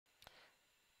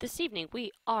This evening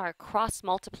we are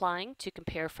cross-multiplying to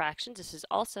compare fractions. This is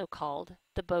also called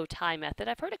the bow tie method.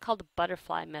 I've heard it called the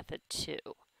butterfly method too.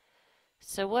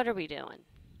 So what are we doing?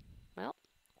 Well,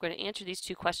 we're going to answer these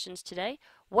two questions today.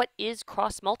 What is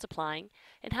cross-multiplying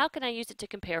and how can I use it to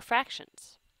compare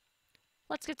fractions?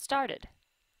 Let's get started.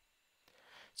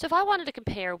 So if I wanted to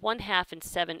compare 1/2 and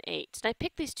 7/8, and I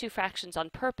picked these two fractions on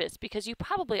purpose because you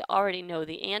probably already know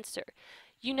the answer.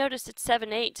 You notice that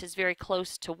 7/8 is very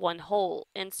close to 1/2,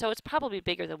 and so it's probably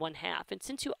bigger than 1/2. And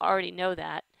since you already know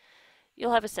that,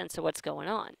 you'll have a sense of what's going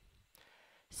on.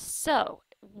 So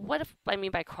what if I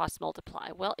mean by cross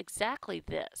multiply? Well, exactly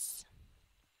this.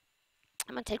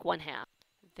 I'm going to take 1/2.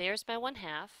 There's my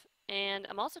 1/2, and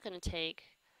I'm also going to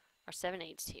take our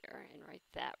 7/8 here and write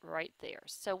that right there.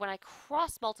 So when I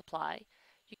cross multiply,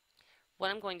 what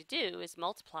I'm going to do is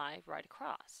multiply right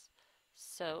across.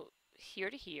 So here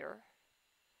to here,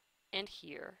 and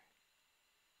here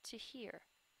to here.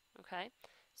 Okay?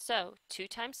 So 2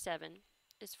 times 7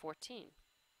 is 14.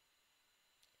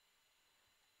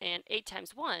 And 8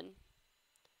 times 1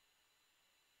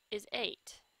 is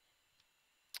 8.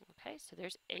 Okay, so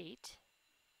there's 8.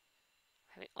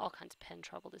 We're having all kinds of pen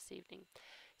trouble this evening.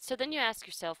 So then you ask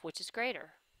yourself, which is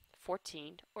greater,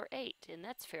 14 or 8? And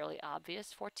that's fairly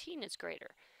obvious. 14 is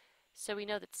greater. So we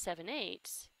know that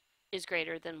 7/8 is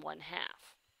greater than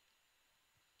 1/2.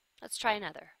 Let's try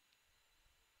another.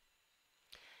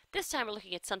 This time we're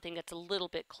looking at something that's a little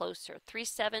bit closer,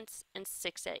 3/7 and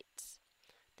 6/8.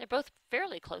 They're both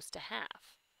fairly close to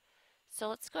half. So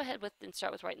let's go ahead and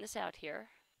start with writing this out here.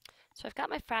 So I've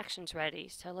got my fractions ready,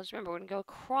 so let's remember we're going to go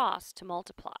across to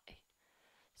multiply.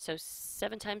 So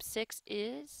 7 times 6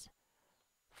 is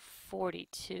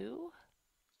 42.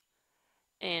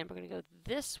 And we're going to go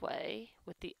this way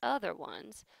with the other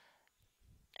ones.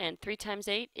 And 3 times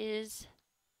 8 is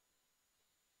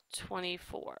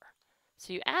 24.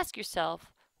 So you ask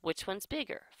yourself, which one's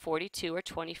bigger, 42 or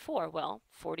 24? Well,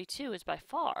 42 is by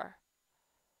far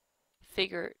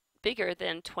bigger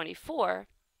than 24,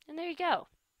 and there you go.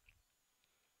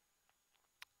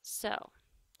 So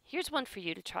here's one for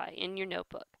you to try in your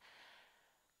notebook.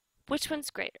 Which one's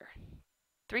greater,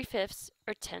 3/5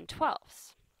 or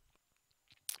 10/12?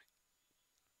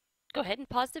 Go ahead and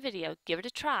pause the video, give it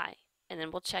a try, and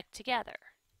then we'll check together.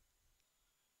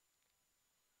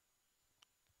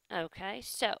 Okay,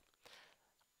 so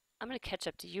I'm going to catch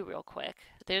up to you real quick.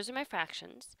 Those are my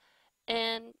fractions,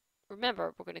 and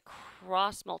remember, we're going to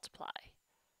cross multiply.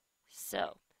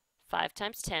 So 5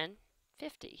 times 10,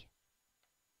 50.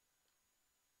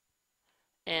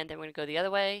 And then we're going to go the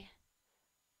other way.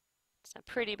 It's not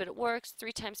pretty, but it works.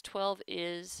 3 times 12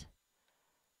 is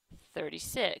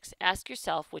 36. Ask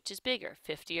yourself, which is bigger,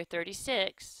 50 or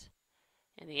 36?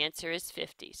 And the answer is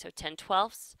 50. So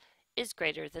 10/12 is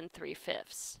greater than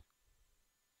 3/5.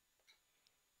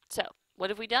 So what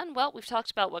have we done? Well, we've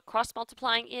talked about what cross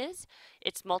multiplying is.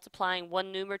 It's multiplying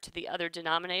one numerator to the other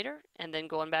denominator and then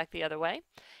going back the other way.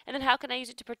 And then how can I use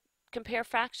it to compare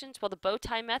fractions? Well, the bow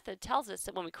tie method tells us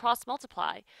that when we cross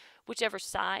multiply, whichever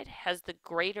side has the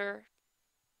greater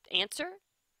answer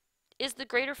is the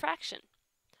greater fraction.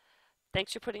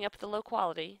 Thanks for putting up with the low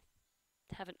quality.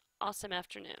 Have an awesome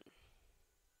afternoon.